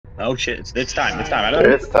Oh shit! It's time. It's time. I don't.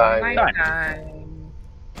 It's time. Nighttime.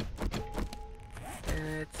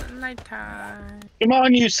 It's nighttime. Come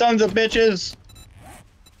on, you sons of bitches!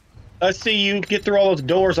 Let's see you get through all those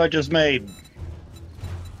doors I just made.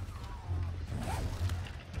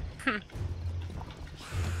 I'm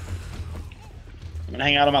gonna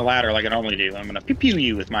hang out on my ladder like I normally do. I'm gonna pew-pew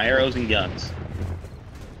you with my arrows and guns.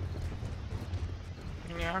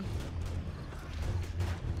 Yeah.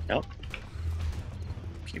 Yep.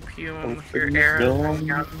 Pew with your arrows and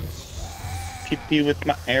guns. Pew-pew with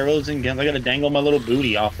my arrows and guns. I gotta dangle my little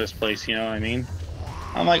booty off this place, you know what I mean?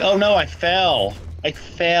 I'm like, oh no, I fell. I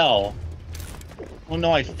fell. Oh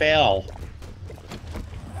no, I fell.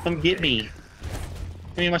 Come get me.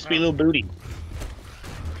 I mean, it must be a little booty.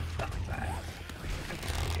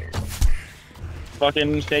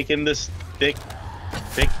 Fucking taking this thick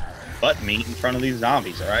butt meat in front of these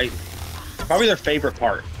zombies, alright? Probably their favorite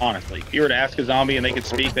part, honestly. If you were to ask a zombie and they could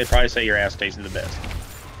speak, they'd probably say your ass tasted the best.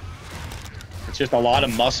 It's just a lot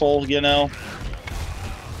of muscle, you know?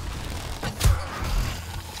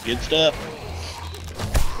 Good stuff.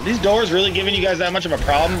 Are these doors really giving you guys that much of a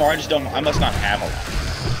problem, or I must not have a lot?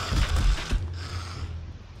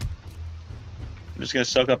 I'm just gonna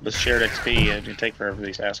soak up the shared XP. It's gonna take forever for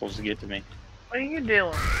these assholes to get to me. What are you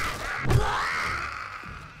doing?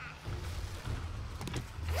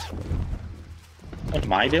 What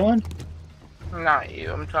am I doing? Not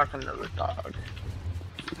you, I'm talking to the dog.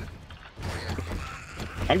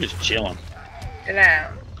 I'm just chilling. Get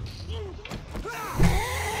out.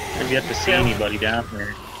 I've yet to see anybody down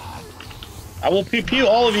here. I will pew-pew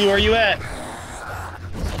all of you. Where are you at?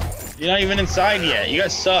 You're not even inside yet. You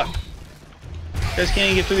guys suck. You guys can't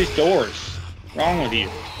even get through these doors. What's wrong with you?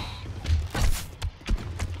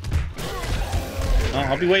 Oh,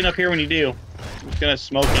 I'll be waiting up here when you do. I'm just gonna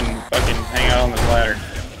smoke and fucking hang out on this ladder.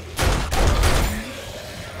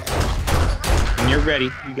 When you're ready,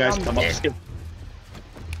 you guys come up. Skip.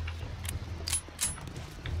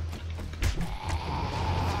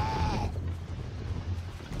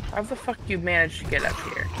 How the fuck you managed to get up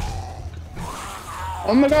here?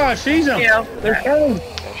 Oh my gosh, she's them! Yeah. They're coming!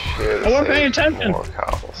 I wasn't paying attention!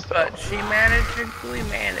 But she managed to do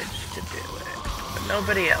it. But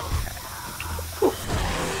nobody else has.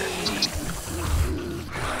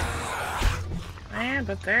 Man,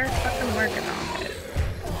 but they're fucking working on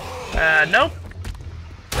it. Nope.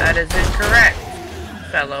 That is incorrect.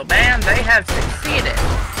 Fellow man, they have succeeded.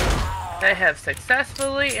 They have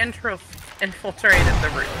successfully infiltrated the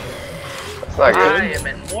room. That's not good. I am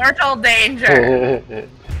in mortal danger.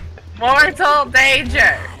 Mortal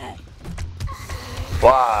danger.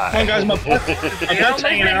 Why? Come on, guys, my butt. My The butt's only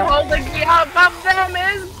hanging thing out. holding me up of them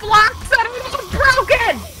is blocks that are not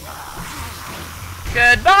broken.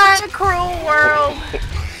 Goodbye, cruel world.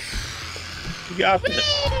 You got this.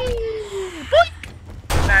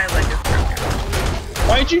 My leg is broken.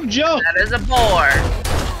 Why'd you jump? That is a boar.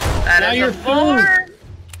 That Now is you're a boar.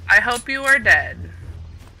 I hope you are dead.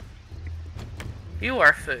 You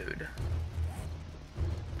are food.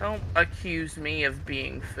 Don't accuse me of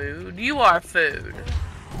being food. You are food.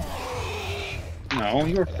 No,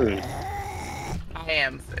 you're food. I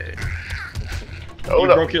am food. Oh, You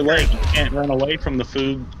no. broke your leg. You can't run away from the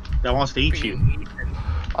food that wants to eat you.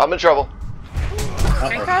 I'm in trouble.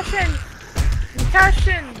 Concussion!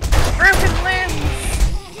 Concussion! Broken limbs!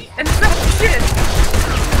 Infection!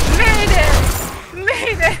 Mayday!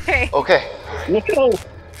 Mayday! Okay. Whoa!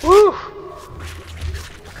 Woo!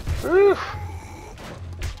 Woo!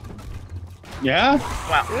 Yeah?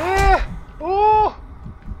 Wow. Yeah! Ooh!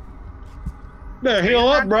 Better heal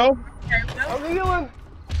up, bro. I'm healing!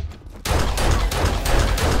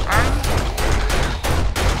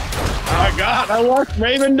 Oh my god, I watched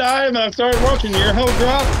Raven die and I started watching your whole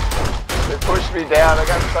drop. They pushed me down. I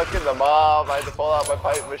got stuck in the mob. I had to pull out my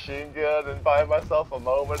pipe machine gun and buy myself a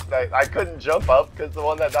moment. I couldn't jump up because the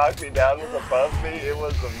one that knocked me down was above me. It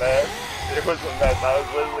was a mess. It was a mess. I was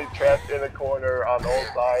literally trapped in a corner on all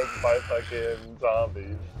sides by fucking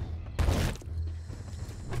zombies.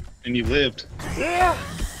 And you lived. Yeah!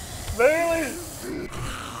 Barely!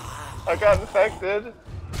 I got infected.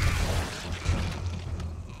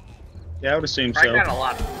 Yeah, I would assume I so. got a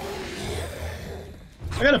lot.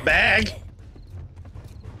 I got a bag.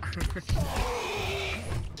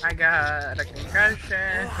 I got a concussion.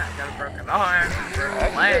 I got a broken arm. I Broken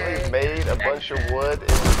accidentally leg. made a bunch of wood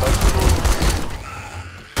and a bunch of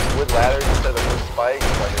wood ladders instead of wood spikes.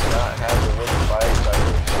 I did not have the wood spikes. I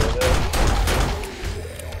really should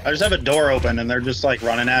have. I just have a door open and they're just like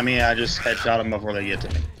running at me. I just headshot them before they get to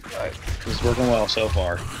me. Right. It's working well so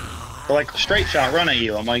far. They're like, straight shot, run at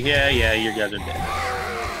you. I'm like, yeah, you guys are dead.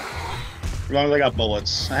 long as I got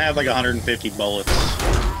bullets. I have like 150 bullets.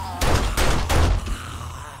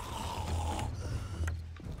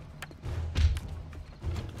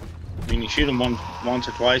 I mean, you shoot them once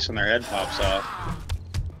or twice and their head pops off.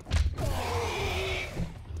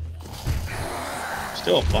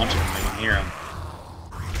 Still a bunch of them, I can hear them.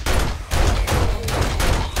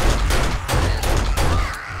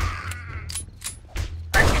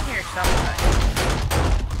 I can hear something.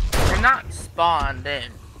 They're not spawned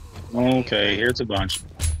in. Okay, here's a bunch.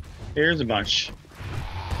 Here's a bunch.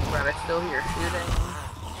 But I still hear shooting.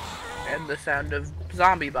 And the sound of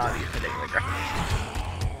zombie bodies hitting the ground.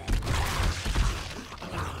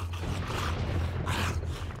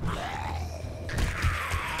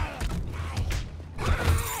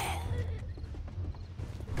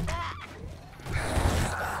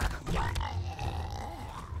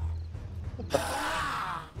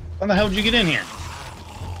 How the hell did you get in here?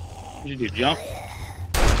 What did you do, jump?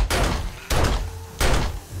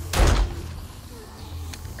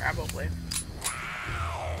 Probably.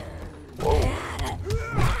 Whoa.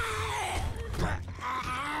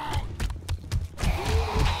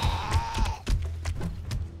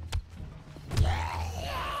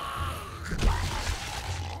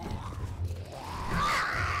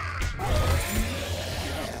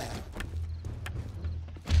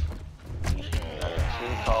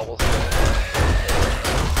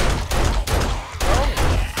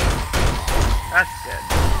 That's good.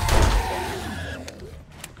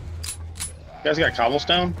 You guys got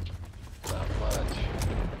cobblestone? Not much.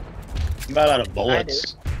 I'm about out of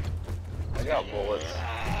bullets. I got bullets.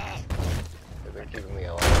 They've been keeping me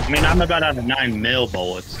alive. I mean, I'm about out of 9mm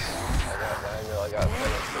bullets. I got 9mm, I got 7.62.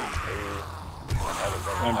 I haven't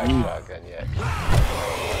done the high shotgun yet.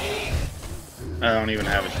 I don't even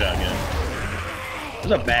have a shotgun.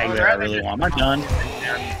 There's a bag there I really want. Am I done?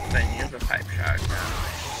 Then use a pipe shotgun.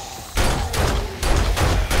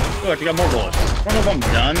 Look, I got more bullets. I don't know if I'm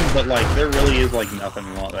done, but like, there really is like nothing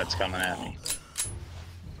that's coming at me.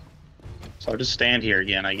 So I'll just stand here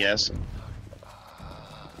again, I guess.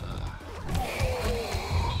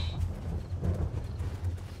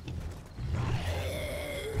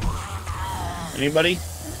 Anybody?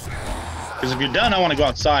 Because if you're done, I want to go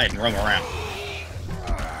outside and roam around.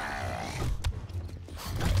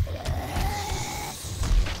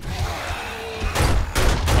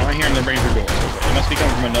 I'm hearing them breaking through doors. They must be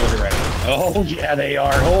coming from another direction. Oh, yeah, they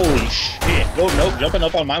are. Holy shit. Oh, nope, jumping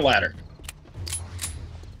up on my ladder.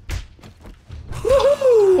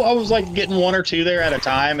 Woohoo! I was like getting one or two there at a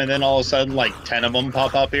time, and then all of a sudden, like 10 of them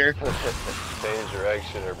pop up here. Changed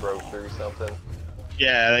direction or broke through something.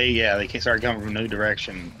 Yeah, they started coming from a new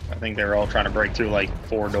direction. I think they were all trying to break through like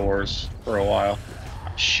 4 doors for a while.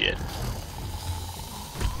 Oh, shit.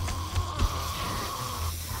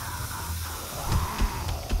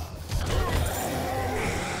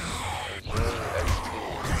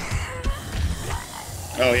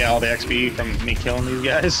 Oh yeah, all the XP from me killing these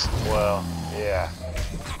guys. Well, yeah.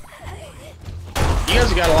 You guys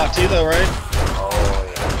have got a lot too, though, right?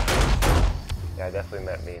 Oh yeah. Yeah, I definitely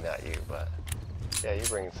meant me, not you, but yeah, you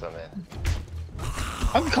bringing some in.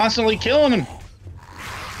 I'm constantly killing them.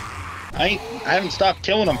 I haven't stopped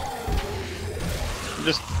killing them. I'm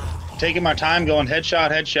just taking my time, going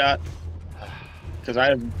headshot, headshot, because I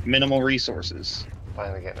have minimal resources.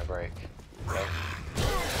 Finally getting a break. Right?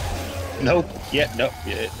 Nope. Yeah, nope.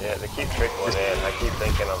 Yeah. Yeah, they keep trickling in. I keep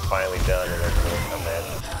thinking I'm finally done and they're gonna come in.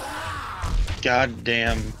 God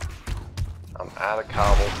damn. I'm out of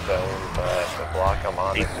cobblestone, but the block I'm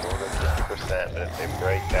on is more than 50%, but if they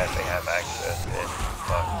break that, they have access. It's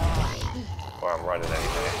fucked. Or I'm running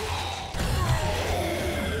anything.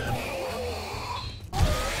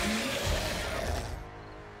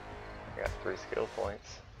 I got 3 skill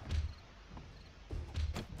points.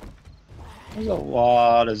 There's a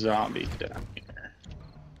lot of zombies down here.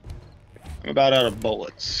 I'm about out of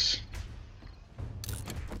bullets.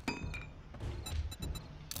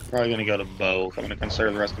 Probably gonna go to bow. I'm gonna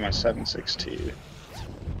conserve the rest of my 7.62.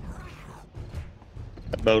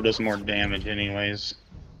 The bow does more damage anyways.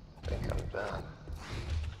 I think I'm done.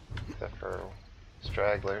 Except for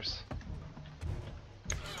stragglers.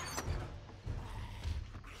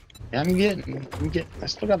 Yeah, I'm getting, I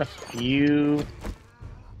still got a few.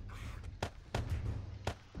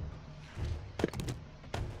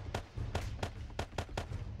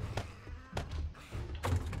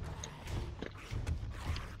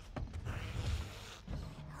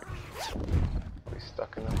 We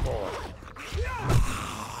stuck in the floor.